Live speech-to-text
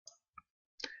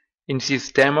In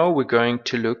this demo, we're going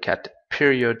to look at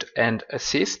period and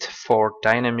assist for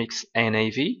Dynamics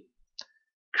NAV,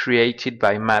 created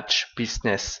by Match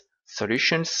Business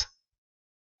Solutions.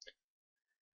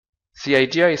 The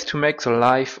idea is to make the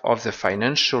life of the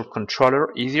financial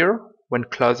controller easier when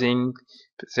closing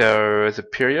the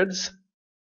periods.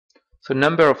 So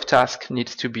number of tasks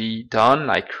needs to be done,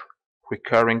 like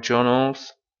recurring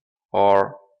journals,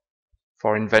 or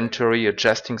for inventory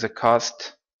adjusting the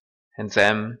cost and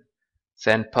then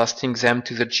posting them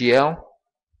to the GL.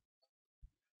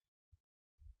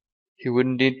 You would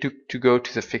need to go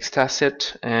to the fixed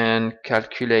asset and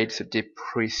calculate the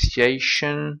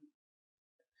depreciation,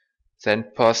 then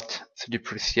post the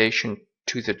depreciation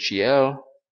to the GL.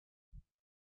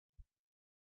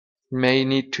 You may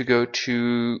need to go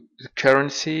to the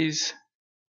currencies,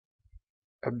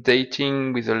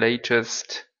 updating with the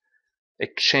latest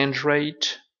exchange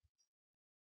rate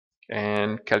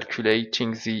and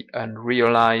calculating the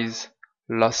unrealized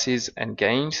losses and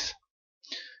gains,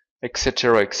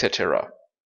 etc., etc.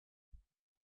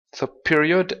 So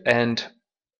period and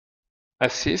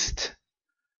assist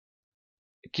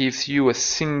gives you a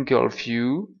single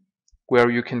view where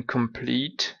you can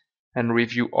complete and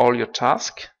review all your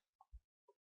tasks.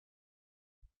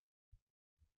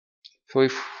 So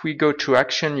if we go to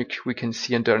action, we can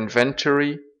see under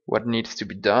inventory what needs to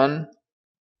be done.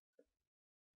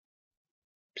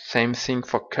 Same thing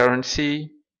for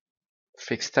currency,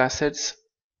 fixed assets,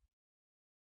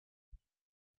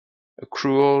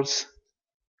 accruals.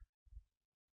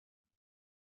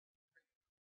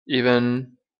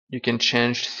 Even you can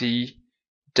change the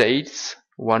dates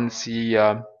once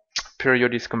the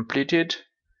period is completed,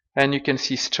 and you can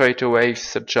see straight away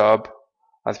if the job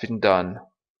has been done.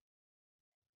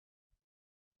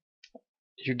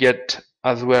 You get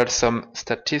as well some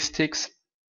statistics.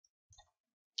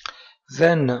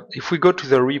 Then if we go to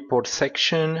the report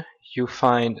section, you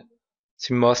find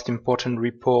the most important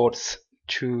reports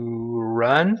to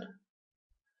run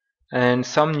and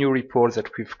some new reports that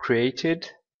we've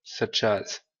created, such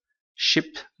as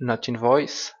ship not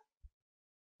invoice,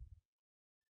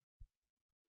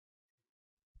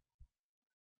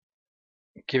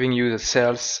 giving you the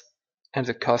sales and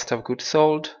the cost of goods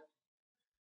sold.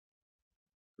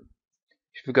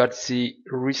 We've got the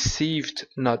received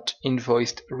not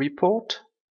invoiced report,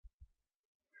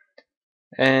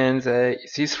 and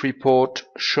this report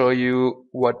shows you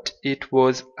what it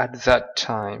was at that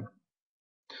time.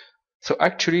 So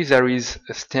actually there is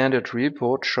a standard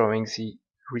report showing the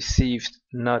received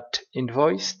not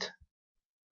invoiced.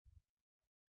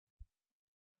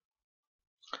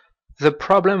 The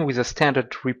problem with a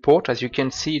standard report, as you can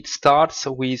see, it starts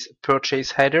with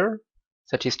purchase header,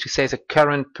 that is to say the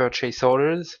current purchase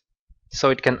orders,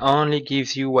 so it can only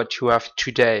give you what you have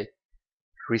today,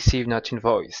 received not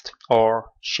invoiced or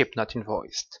ship not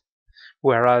invoiced,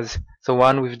 whereas the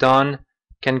one we've done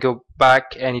can go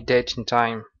back any date in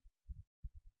time.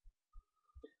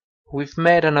 We've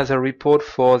made another report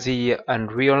for the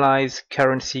unrealized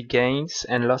currency gains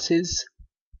and losses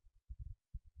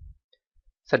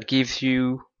that gives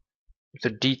you the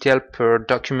detail per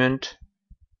document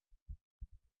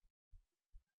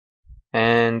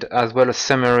and as well a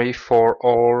summary for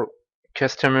all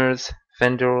customers,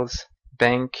 vendors,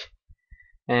 bank,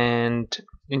 and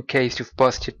in case you've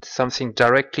posted something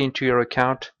directly into your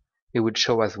account, it would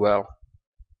show as well.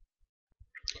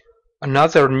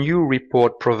 Another new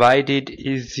report provided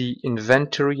is the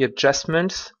inventory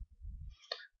adjustments.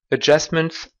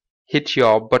 Adjustments hit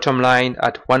your bottom line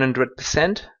at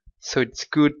 100%, so it's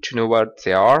good to know what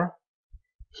they are.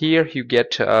 Here you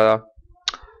get a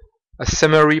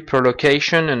summary per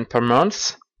location and per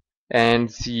month, and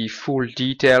the full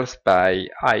details by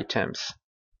items.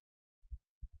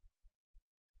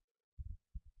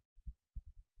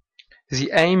 The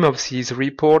aim of these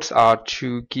reports are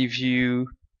to give you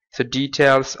the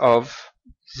details of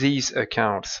these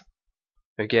accounts.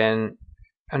 Again,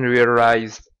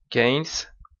 unrealized gains,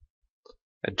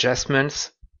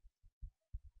 adjustments,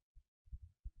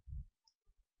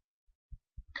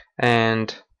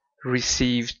 and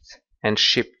received and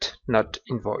shipped not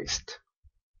invoiced.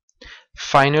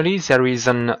 Finally, there is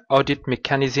an audit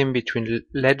mechanism between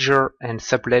ledger and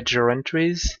subledger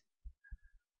entries.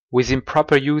 With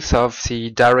improper use of the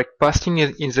direct posting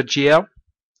in the GL,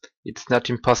 it's not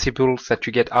impossible that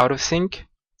you get out of sync,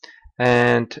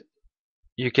 and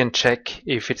you can check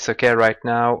if it's okay right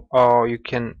now, or you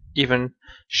can even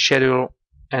schedule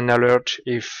an alert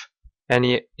if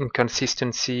any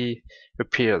inconsistency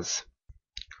appears.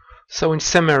 So in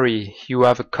summary, you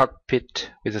have a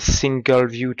cockpit with a single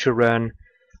view to run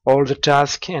all the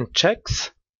tasks and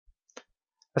checks.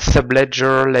 a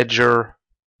subledger ledger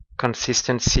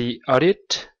consistency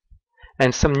audit,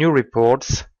 and some new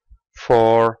reports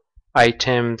for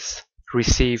items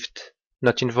received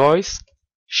not invoiced,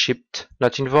 shipped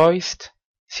not invoiced,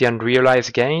 the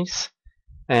unrealized gains,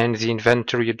 and the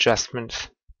inventory adjustments.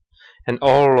 And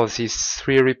all of these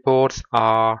three reports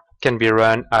can be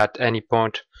run at any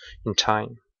point in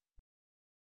time.